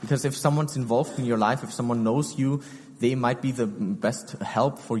anderen. Because if someone's involved in your life, if someone knows you, they might be the best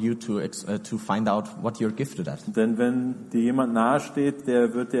help for you to find out what you're gifted at. Denn wenn dir jemand nahe steht,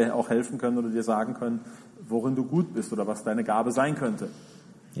 der wird dir auch helfen können oder dir sagen können, worin du gut bist oder was deine Gabe sein könnte.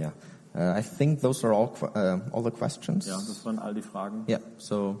 Yeah, I think those are all the questions. Ja, das waren all die Fragen. Yeah,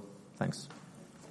 so thanks.